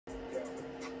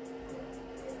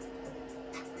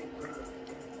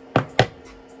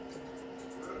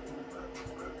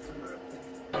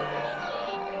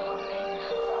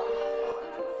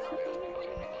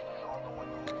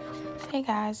Hey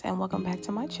guys, and welcome back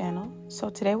to my channel. So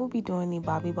today we'll be doing the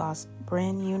Bobbi Boss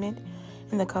Brynn unit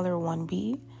in the color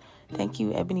 1B. Thank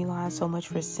you Ebonyline so much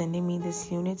for sending me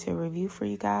this unit to review for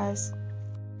you guys.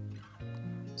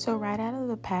 So right out of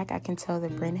the pack, I can tell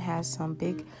that Brynn has some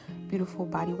big, beautiful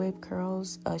body wave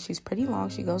curls. She's pretty long.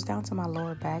 She goes down to my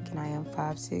lower back, and I am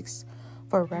 5'6".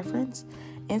 For reference,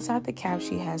 inside the cap,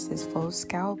 she has this faux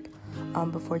scalp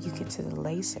before you get to the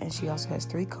lace, and she also has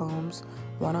 3 combs,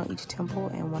 one on each temple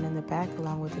and one in the back,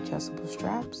 along with adjustable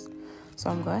straps. So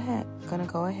I'm gonna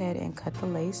go ahead and cut the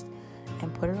lace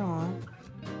and put her on.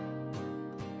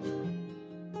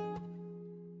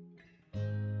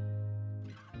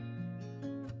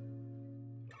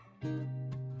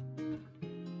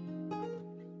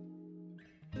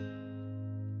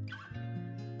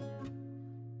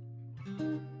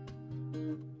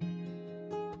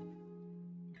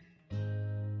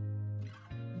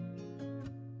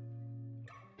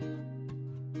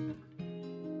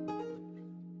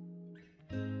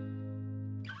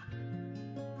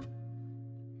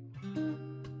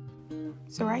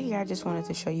 So right here, I just wanted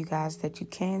to show you guys that you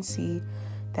can see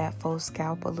that faux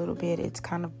scalp a little bit. It's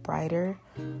kind of brighter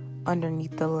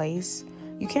underneath the lace.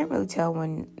 You can't really tell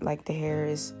when like the hair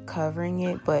is covering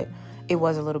it, but it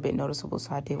was a little bit noticeable,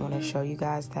 so I did want to show you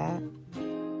guys that.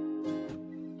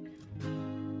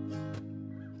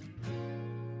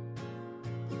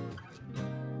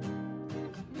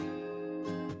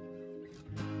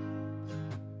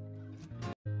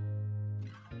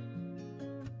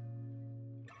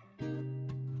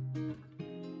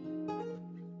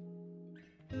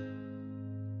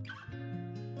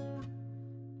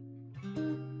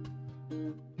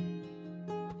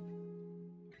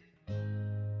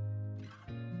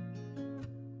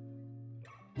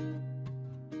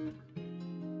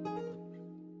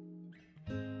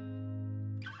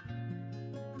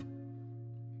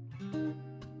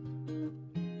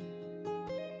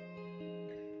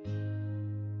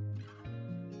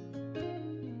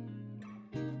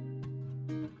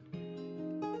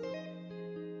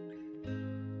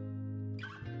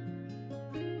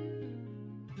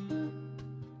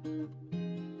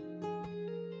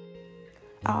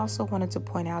 I also wanted to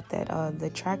point out that the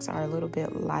tracks are a little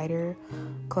bit lighter,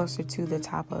 closer to the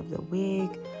top of the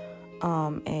wig.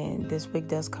 And this wig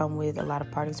does come with a lot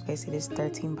of parting space. It is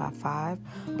 13 by 5,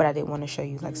 but I did want to show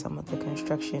you like some of the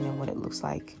construction and what it looks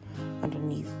like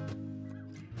underneath.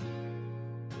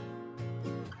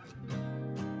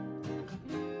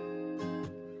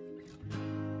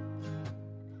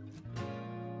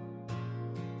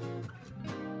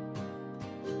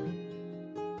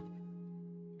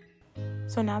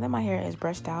 So now that my hair is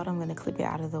brushed out, I'm going to clip it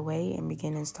out of the way and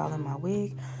begin installing my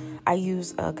wig. I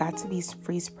use Got To Be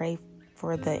Free Spray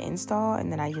for the install,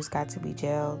 and then I use Got To Be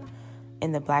Gel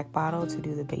in the black bottle to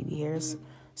do the baby hairs.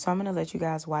 So I'm going to let you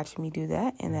guys watch me do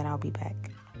that, and then I'll be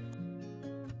back.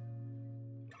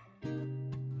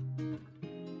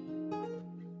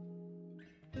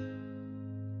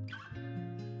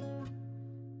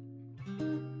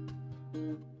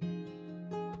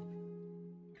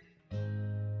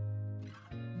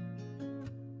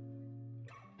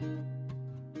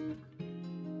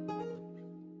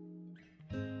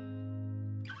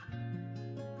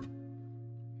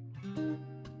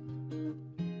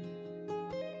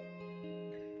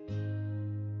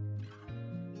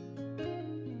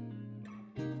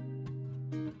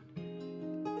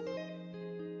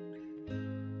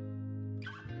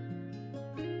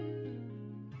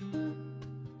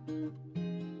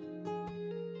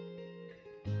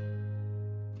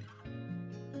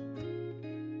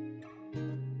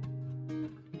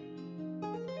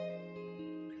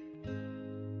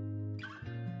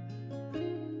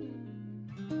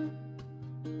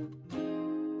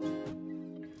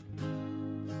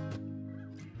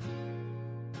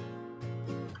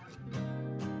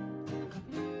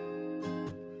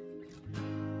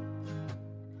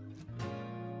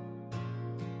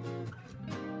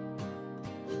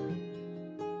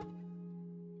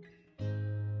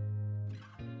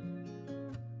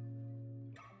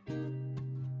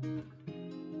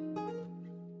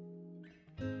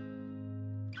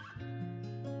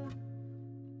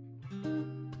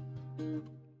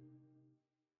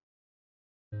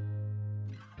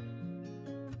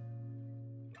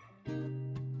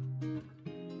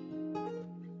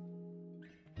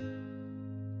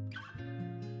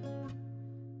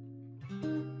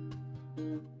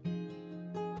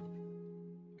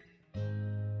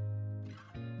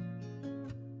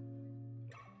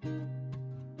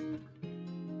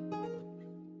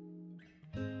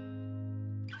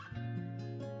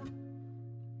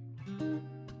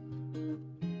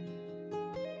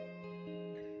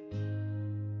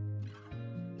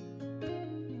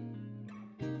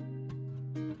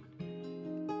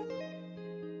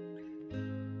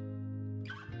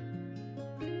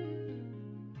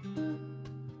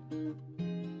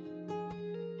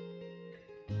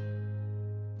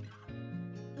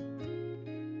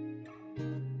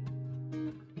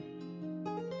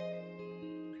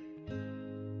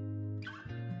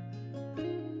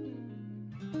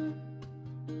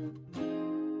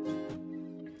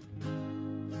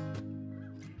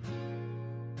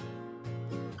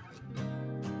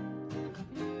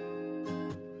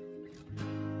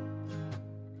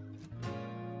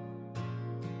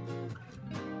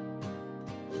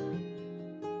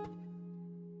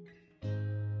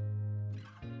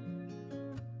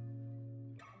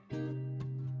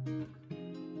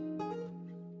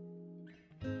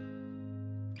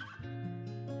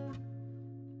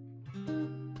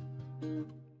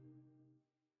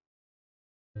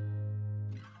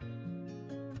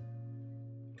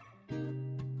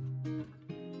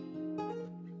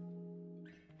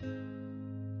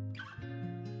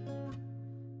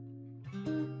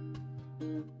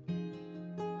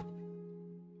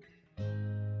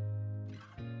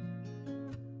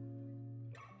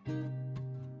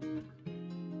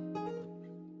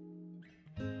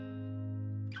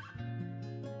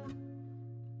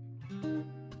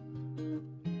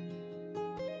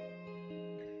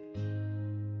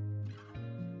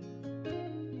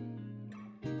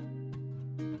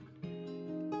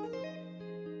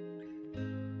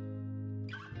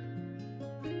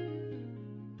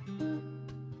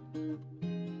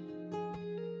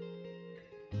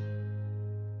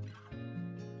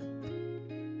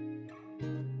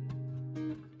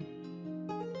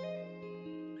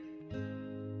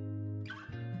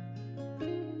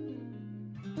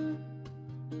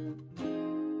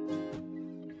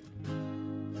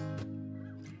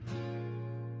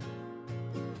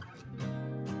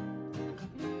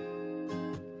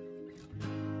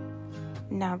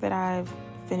 Now that I've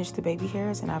finished the baby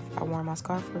hairs and I wore my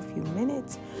scarf for a few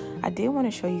minutes, I did want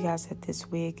to show you guys that this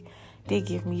wig did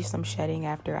give me some shedding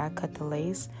after I cut the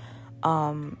lace.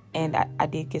 And I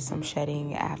did get some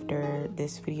shedding after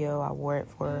this video. I wore it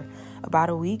for about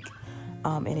a week,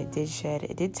 and it did shed.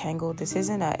 It did tangle. This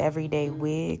isn't an everyday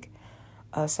wig,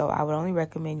 so I would only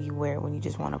recommend you wear it when you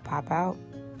just want to pop out.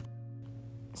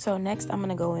 So next I'm going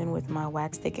to go in with my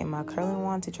wax stick and my curling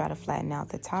wand to try to flatten out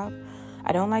the top.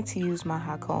 I don't like to use my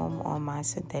hot comb on my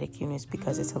synthetic units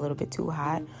because it's a little bit too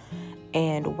hot.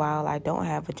 And while I don't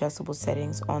have adjustable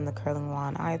settings on the curling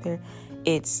wand either,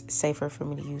 it's safer for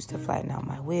me to use to flatten out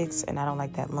my wigs, and I don't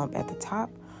like that lump at the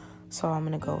top. So I'm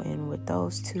going to go in with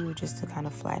those two just to kind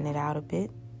of flatten it out a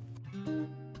bit.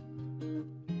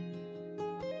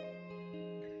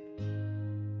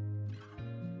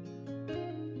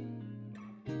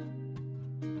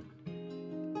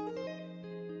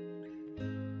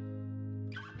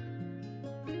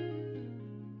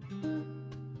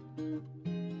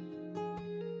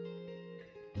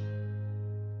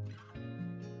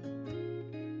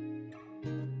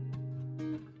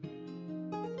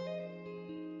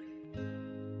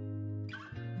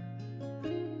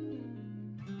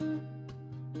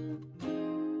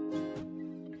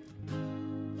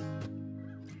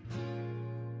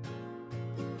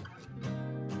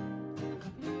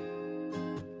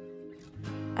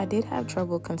 I did have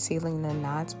trouble concealing the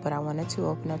knots, but I wanted to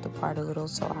open up the part a little,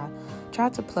 so I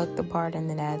tried to pluck the part and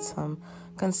then add some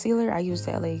concealer. I used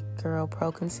the LA Girl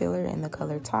Pro Concealer in the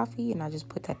color Toffee, and I just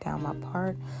put that down my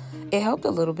part. It helped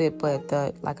a little bit, but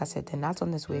like I said, the knots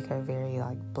on this wig are very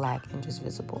black and just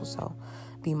visible, so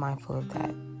be mindful of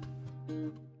that.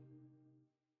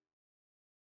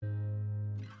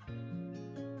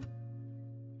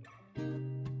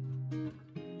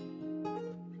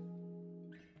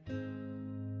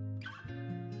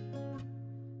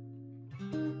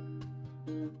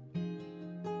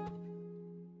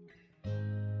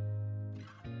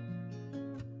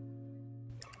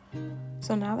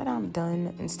 So now that I'm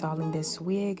done installing this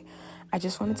wig, I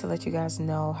just wanted to let you guys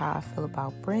know how I feel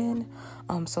about Brynn.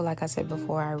 So like I said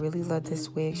before, I really love this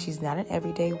wig. She's not an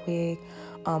everyday wig,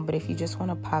 but if you just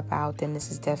want to pop out, then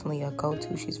this is definitely a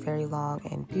go-to. She's very long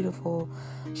and beautiful.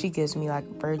 She gives me like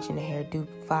virgin hair Dupe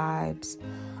vibes,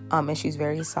 and she's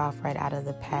very soft right out of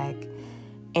the pack.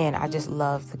 And I just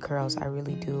love the curls, I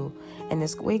really do. And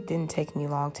this wig didn't take me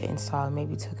long to install. It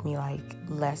maybe took me like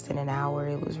less than an hour.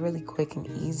 It was really quick and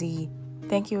easy.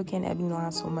 Thank you again,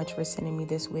 Ebonyline, so much for sending me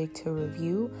this wig to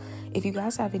review. If you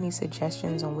guys have any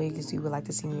suggestions on wigs you would like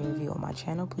to see me review on my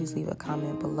channel, please leave a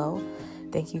comment below.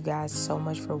 Thank you guys so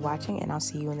much for watching, and I'll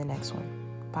see you in the next one.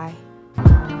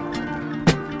 Bye.